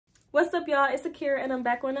What's up, y'all? It's Akira and I'm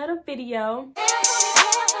back with another video.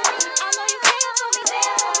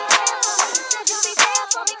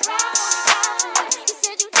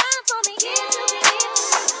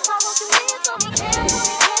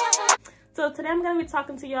 So today I'm going to be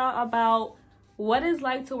talking to y'all about what it's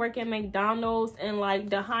like to work at McDonald's and like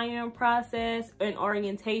the hiring process and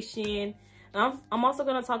orientation. And I'm also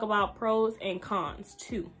going to talk about pros and cons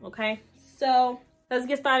too, okay? So let's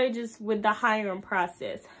get started just with the hiring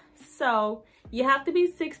process. So you have to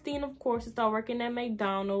be 16, of course, to start working at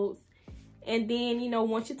McDonald's. And then, you know,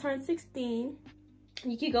 once you turn 16,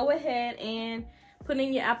 you can go ahead and put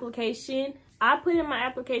in your application. I put in my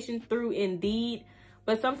application through Indeed.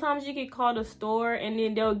 But sometimes you get called a store and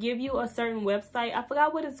then they'll give you a certain website. I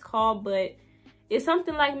forgot what it's called, but it's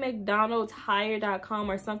something like McDonald'sHire.com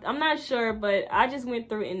or something. I'm not sure, but I just went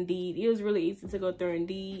through Indeed. It was really easy to go through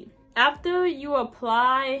Indeed. After you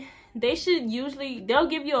apply, they'll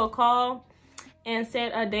give you a call and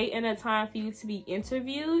set a date and a time for you to be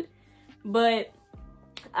interviewed. But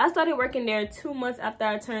I started working there 2 months after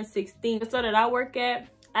I turned 16. The store that I work at,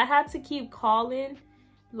 I had to keep calling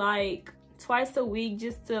like twice a week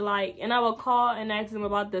just to and I would call and ask them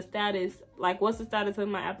about the status, like what's the status of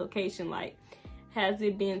my application, like has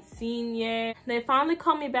it been seen yet. They finally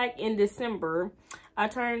called me back in December. I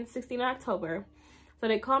turned 16 in October, so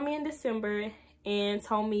they called me in December and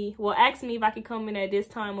told me, well, asked me if I could come in at this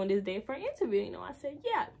time on this day for an interview. You know, I said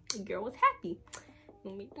yeah. The girl was happy.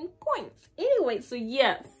 Gonna make them coins anyway. So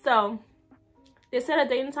yeah, so they set a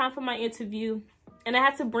date and time for my interview, and I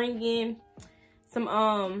had to bring in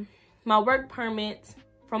some my work permit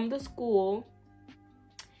from the school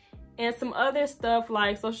and some other stuff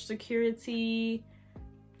like social security.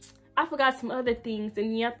 I forgot some other things,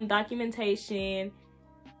 and you have some documentation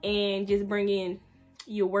and just bring in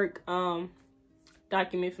your work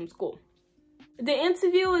document from school. The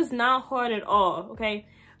interview is not hard at all, okay?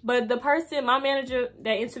 But the person, my manager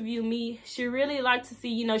that interviewed me, she really liked to see,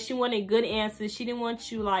 you know, she wanted good answers. She didn't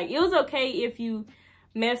want you it was okay if you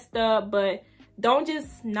messed up, but don't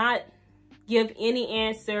just not give any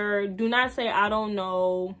answer. Do not say, I don't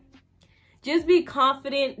know. Just be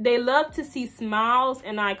confident. They love to see smiles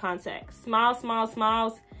and eye contact. Smiles, smiles,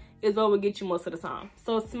 smiles is what will get you most of the time.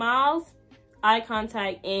 So smiles, eye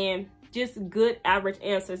contact, and just good average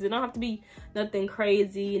answers. It don't have to be nothing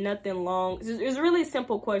crazy, nothing long. It's really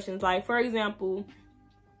simple questions. Like, for example,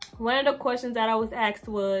 one of the questions that I was asked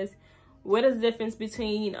was, what is the difference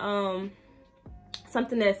between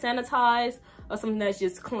something that's sanitized or something that's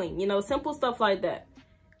just clean? You know, simple stuff like that.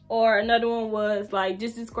 Or another one was like,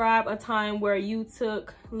 just describe a time where you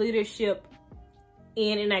took leadership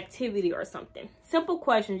in an activity or something. Simple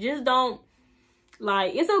questions. Just don't,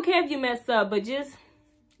 it's okay if you mess up, but just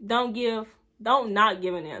don't not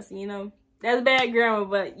give an answer, you know. That's bad grammar,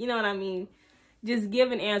 but you know what I mean. Just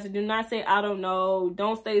give an answer. Do not say, I don't know.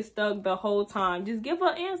 Don't stay stuck the whole time. Just give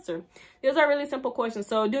an answer. Those are really simple questions.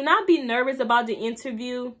 So do not be nervous about the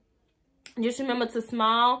interview. Just remember to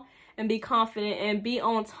smile and be confident and be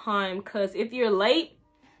on time. Because if you're late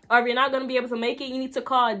or if you're not going to be able to make it, you need to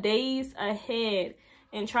call days ahead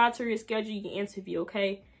and try to reschedule your interview,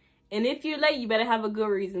 okay? And if you're late, you better have a good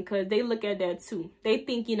reason, because they look at that too. They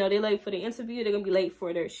think, you know, they're late for the interview. They're going to be late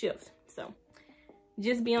for their shift. So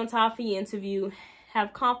just be on top for your interview.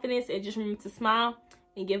 Have confidence and just remember to smile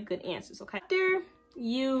and give good answers, okay? After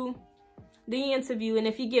you do your interview, and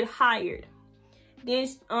if you get hired, then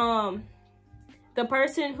the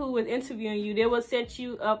person who was interviewing you, they will set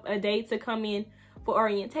you up a day to come in for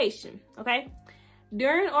orientation, okay?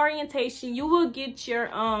 During orientation, you will get your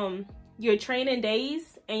training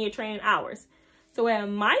days and your training hours. So at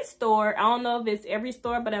my store, I don't know if it's every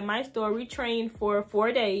store, but at my store, we train for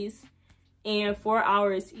 4 days and 4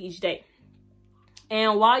 hours each day.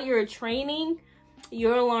 And while you're training,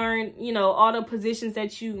 you'll learn, you know, all the positions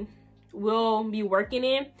that you will be working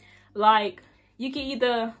in. Like, you can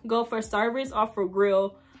either go for service or for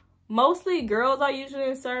grill. Mostly girls are usually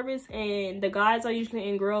in service and the guys are usually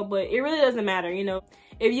in grill, but it really doesn't matter, you know.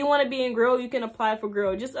 If you want to be in grill, you can apply for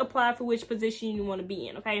grill. Just apply for which position you want to be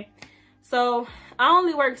in, okay? So I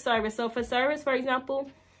only work service. So for service, for example,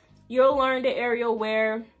 you'll learn the area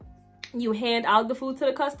where you hand out the food to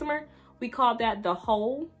the customer. We call that the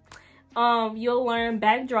hole. You'll learn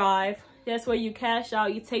back drive. That's where you cash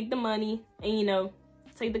out. You take the money and, you know,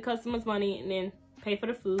 take the customer's money and then pay for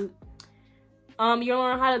the food. You'll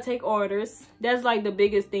learn how to take orders. That's like the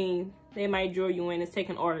biggest thing they might draw you in, is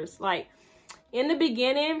taking orders. Like, in the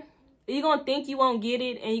beginning, you're gonna think you won't get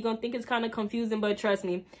it and you're gonna think it's kind of confusing, but trust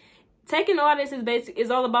me, taking orders is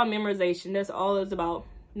all about memorization. That's all it's about.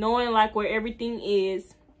 Knowing like where everything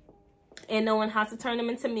is and knowing how to turn them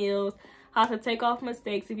into meals, how to take off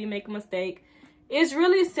mistakes if you make a mistake. It's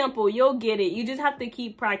really simple. You'll get it. You just have to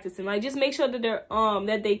keep practicing. Like, just make sure that they're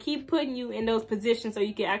that they keep putting you in those positions so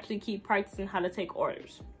you can actually keep practicing how to take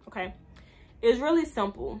orders. Okay, it's really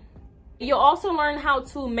simple. You'll also learn how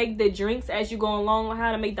to make the drinks as you go along,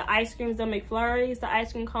 how to make the ice creams, the McFlurries, the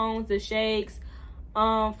ice cream cones, the shakes,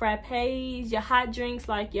 frappes, your hot drinks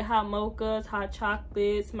like your hot mochas, hot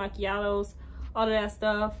chocolates, macchiatos, all of that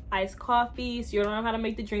stuff, iced coffees. You'll learn how to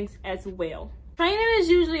make the drinks as well. Training is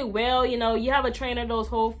usually, well, you know, you have a trainer those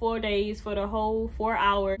whole 4 days for the whole 4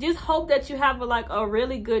 hours. Just hope that you have a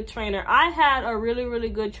really good trainer. I had a really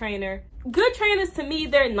good trainer. Good trainers, to me,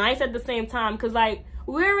 they're nice at the same time, because like,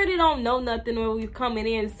 we already don't know nothing when we're coming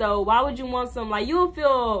in, so why would you want some, like, you'll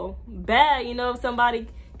feel bad, you know, if somebody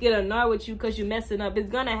get annoyed with you because you're messing up. It's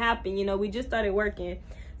gonna happen, you know. We just started working,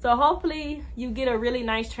 so hopefully you get a really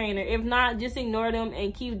nice trainer. If not, just ignore them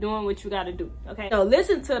and keep doing what you got to do. Okay, so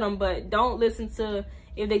listen to them, but don't listen to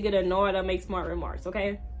if they get annoyed or make smart remarks.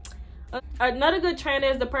 Okay, another good trainer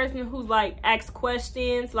is the person who's like asks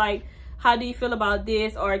questions like, how do you feel about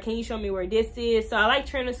this, or can you show me where this is? So I like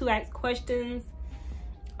trainers who ask questions.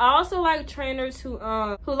 I also like trainers who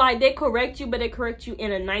like, they correct you, but they correct you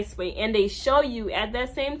in a nice way, and they show you at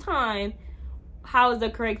that same time how is the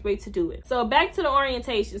correct way to do it. So back to the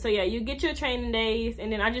orientation. So yeah, you get your training days,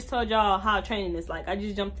 and then I just told y'all how training is like. I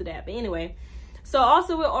just jumped to that, but anyway. So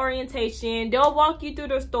also with orientation, they'll walk you through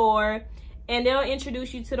the store, and they'll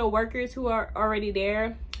introduce you to the workers who are already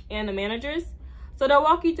there and the managers. So they'll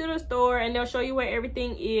walk you through the store, and they'll show you where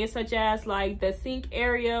everything is, such as like the sink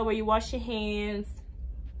area where you wash your hands,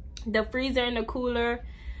 the freezer and the cooler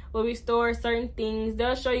where we store certain things.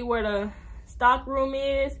 They'll show you where the stock room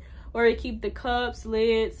is, where we keep the cups,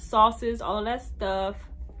 lids, sauces, all of that stuff.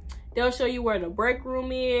 They'll show you where the break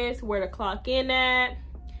room is, where to clock in at,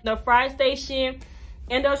 the fry station,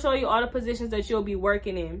 and they'll show you all the positions that you'll be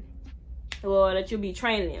working in, well, that you'll be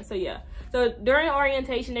training in. So yeah, so during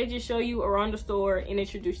orientation, they just show you around the store and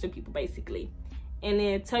introduce the people basically, and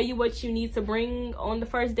then tell you what you need to bring on the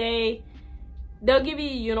first day. They'll give you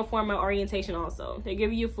a uniform at orientation also. They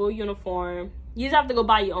give you a full uniform. You just have to go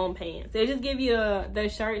buy your own pants. They just give you the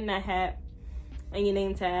shirt and the hat and your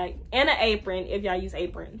name tag and an apron if y'all use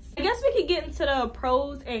aprons. I guess we could get into the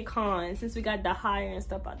pros and cons since we got the hire and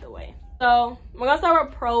stuff out the way. So we're gonna start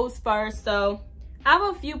with pros first. So I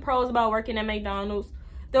have a few pros about working at McDonald's.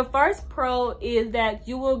 The first pro is that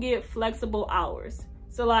you will get flexible hours.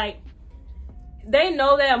 So like, they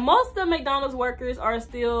know that most of the McDonald's workers are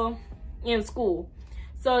still in school,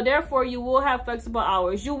 so therefore you will have flexible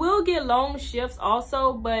hours. You will get long shifts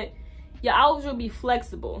also, but your hours will be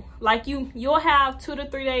flexible. Like you'll have 2 to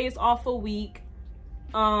 3 days off a week.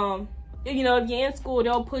 You know, if you're in school,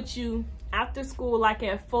 they'll put you after school like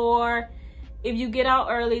at 4. If you get out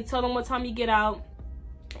early, tell them what time you get out,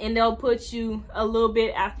 and they'll put you a little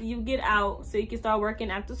bit after you get out so you can start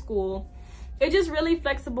working after school. It's just really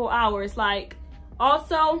flexible hours. Like,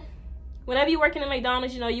 also, whenever you're working at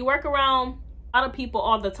McDonald's, you know, you work around a lot of people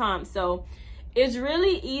all the time. So it's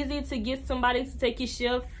really easy to get somebody to take your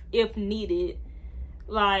shift if needed.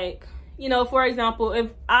 Like, you know, for example,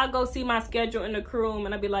 if I go see my schedule in the crew room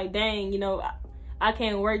and I be like, dang, you know, I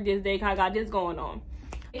can't work this day because I got this going on.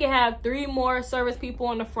 I can have 3 more service people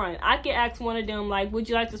on the front. I can ask one of them, like, would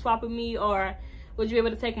you like to swap with me, or would you be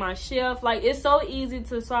able to take my shift? Like, it's so easy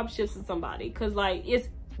to swap shifts with somebody because, like,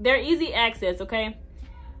 they're easy access, okay?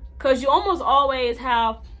 Because you almost always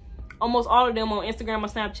have almost all of them on Instagram or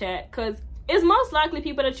Snapchat, because it's most likely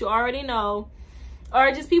people that you already know,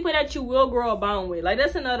 or just people that you will grow a bond with. Like,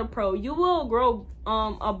 that's another pro. You will grow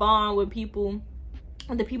a bond with people,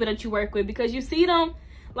 the people that you work with, because you see them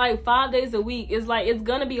like 5 days a week. It's like, it's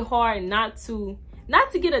gonna be hard not to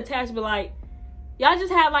get attached, but like, y'all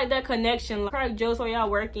just have like that connection. Like, crack jokes while y'all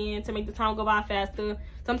working to make the time go by faster.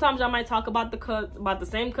 Sometimes y'all might talk about the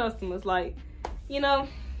same customers. Like, you know,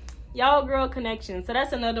 y'all grow a connection. So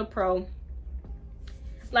that's another pro.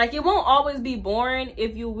 Like, it won't always be boring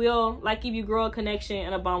if you grow a connection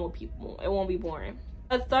and a bond with people. It won't be boring.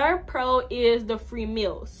 The third pro is the free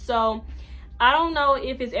meals. So I don't know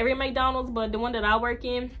if it's every McDonald's, but the one that I work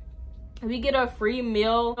in, we get a free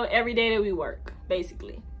meal every day that we work,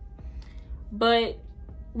 basically. But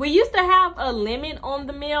we used to have a limit on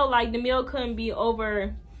the meal. Like, the meal couldn't be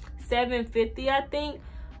over $7.50, I think.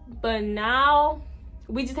 But now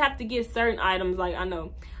we just have to get certain items. Like, I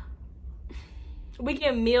know we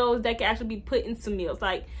get meals that can actually be put into meals.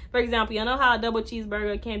 Like, for example, you know how a double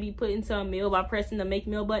cheeseburger can be put into a meal by pressing the make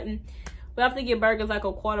meal button? We have to get burgers like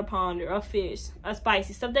a quarter pounder, a fish, a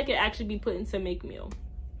spicy, stuff that can actually be put into a make meal.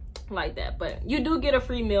 like that. But you do get a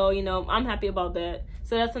free meal, you know. I'm happy about that.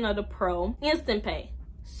 So that's another pro. Instant pay.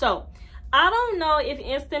 So I don't know if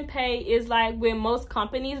instant pay is like with most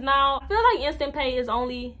companies now. I feel like instant pay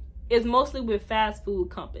is mostly with fast food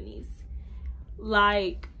companies,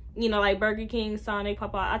 like, you know, like Burger King, Sonic,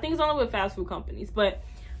 Popeye. I think it's only with fast food companies. But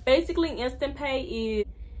basically instant pay is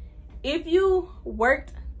if you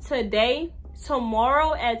worked today,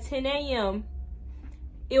 tomorrow at 10 a.m.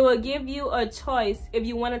 it will give you a choice if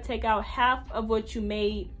you want to take out half of what you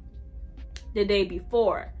made the day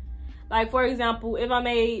before. Like, for example, if I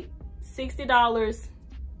made $60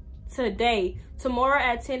 today, tomorrow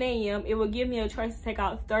at 10 a.m. it will give me a choice to take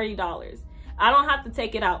out $30. I don't have to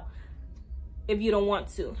take it out if you don't want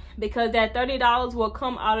to, because that $30 will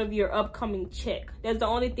come out of your upcoming check. That's the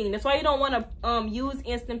only thing. That's why you don't want to use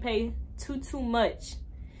instant pay too much,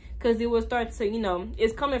 because it will start to, you know,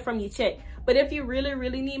 it's coming from your check. But if you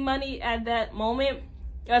really need money at that moment,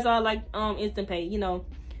 that's all like instant pay. You know,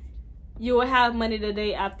 you will have money the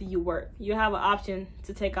day after you work. You have an option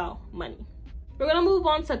to take out money. We're gonna move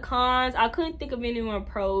on to cons. I couldn't think of any more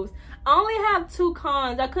pros. I only have 2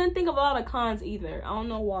 cons. I couldn't think of a lot of cons either. I don't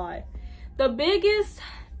know why. The biggest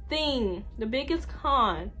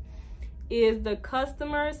con is the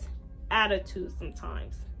customer's attitude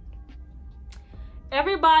sometimes.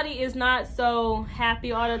 Everybody is not so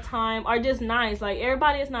happy all the time or just nice. Like,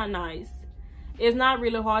 everybody is not nice. It's not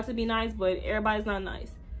really hard to be nice, but everybody's not nice.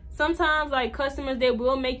 Sometimes, like, customers, they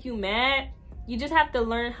will make you mad. You just have to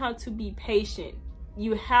learn how to be patient.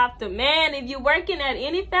 You have to, man, if you're working at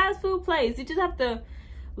any fast food place, you just have to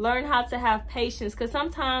learn how to have patience, because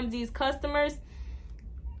sometimes these customers,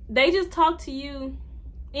 they just talk to you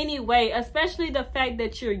anyway, especially the fact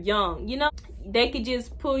that you're young. You know, they could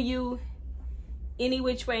just pull you any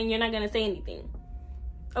which way and you're not going to say anything.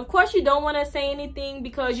 Of course, you don't want to say anything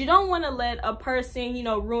because you don't want to let a person, you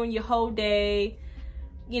know, ruin your whole day,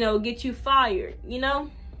 you know, get you fired, you know.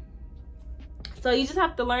 So you just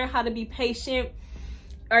have to learn how to be patient,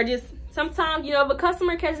 or just sometimes, you know, if a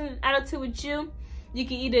customer catches an attitude with you, you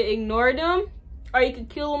can either ignore them or you can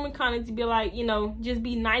kill them and kind of be like, you know, just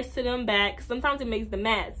be nice to them back. Sometimes it makes them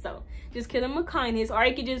mad, so just kill them with kindness, or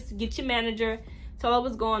you can just get your manager, tell her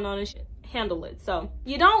what's going on, and handle it. So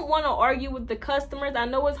you don't want to argue with the customers. I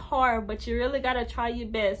know it's hard, but you really got to try your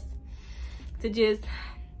best to just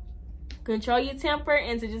control your temper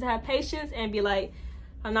and to just have patience and be like,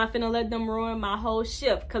 I'm not finna let them ruin my whole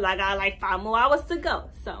shift because I got like 5 more hours to go.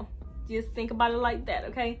 So just think about it like that,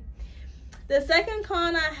 okay? The second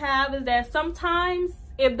con I have is that sometimes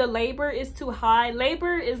if the labor is too high,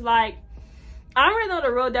 labor is like, I don't really know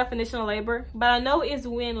the real definition of labor, but I know it's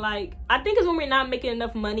when, like, I think it's when we're not making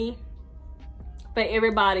enough money for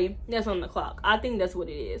everybody that's on the clock. I think that's what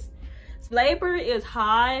it is. So labor is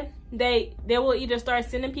high. They will either start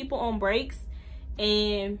sending people on breaks,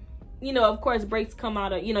 and, you know, of course, breaks come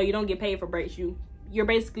out of, you know, you don't get paid for breaks. You're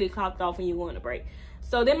basically clocked off when you go on a break.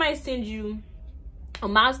 So they might send you,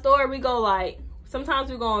 on my store, we go like, sometimes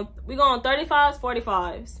we go on 35s,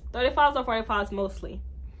 45s. 35s or 45s mostly.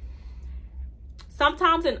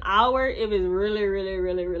 Sometimes an hour if it's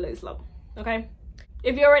really slow, okay?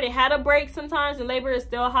 If you already had a break, sometimes the labor is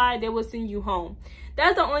still high, they will send you home.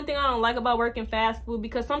 That's the only thing I don't like about working fast food,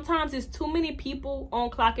 because sometimes it's too many people on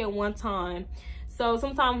clock at one time. So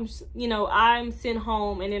sometimes, you know, I'm sent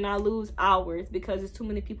home and then I lose hours because there's too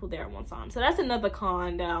many people there at one time. So that's another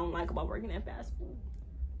con that I don't like about working at fast food.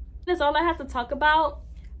 That's all I have to talk about.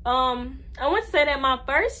 I want to say that my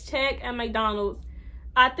first check at McDonald's,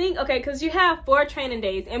 I think, okay, because you have 4 training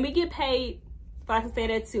days and we get paid, if I can say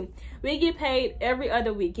that too, we get paid every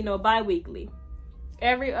other week, you know, bi-weekly,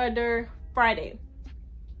 every other Friday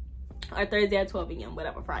or Thursday at 12 a.m.,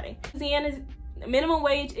 whatever, Friday. Louisiana's minimum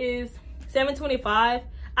wage is $7.25.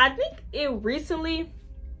 I think it recently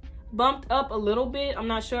bumped up a little bit, I'm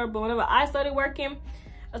not sure, but whenever I started working,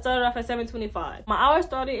 I started off at $7.25. My hours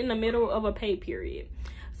started in the middle of a pay period,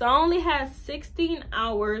 so I only had 16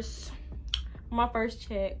 hours for my first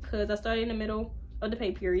check because I started in the middle of the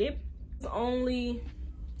pay period. It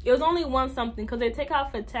was only one something because they take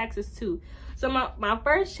out for taxes too. So my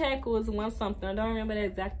first check was one something. I don't remember the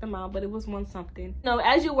exact amount, but it was one something. You know,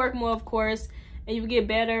 as you work more, of course, and you get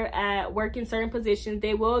better at working certain positions,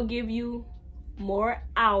 they will give you more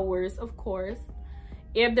hours, of course.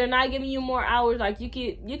 If they're not giving you more hours, like you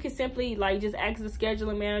could simply like just ask the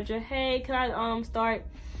scheduling manager, hey, can I start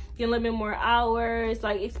getting a little bit more hours?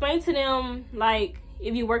 Like, explain to them, like,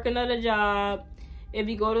 if you work another job, if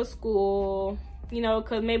you go to school, you know,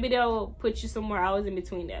 because maybe they'll put you some more hours in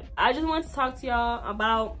between that. I just want to talk to y'all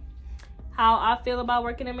about how I feel about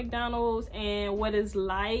working at McDonald's and what it's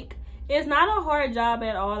like. It's not a hard job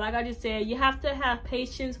at all. Like I just said, you have to have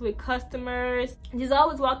patience with customers. Just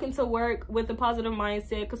always walk into work with a positive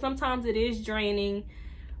mindset, because sometimes it is draining,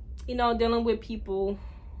 you know, dealing with people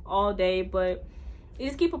all day. But you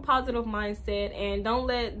just keep a positive mindset and don't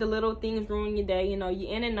let the little things ruin your day. You know,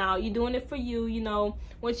 you're in and out, you're doing it for you. You know,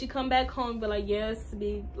 once you come back home, be like, yes,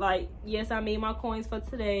 I made my coins for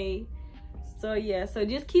today. So yeah, so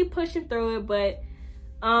just keep pushing through it. But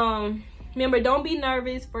remember, don't be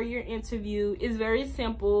nervous for your interview. It's very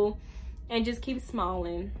simple, and just keep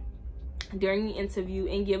smiling during the interview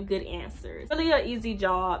and give good answers. Really an easy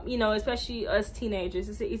job, you know, especially us teenagers.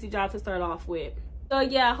 It's an easy job to start off with. So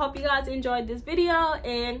yeah, I hope you guys enjoyed this video,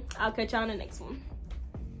 and I'll catch y'all in the next one.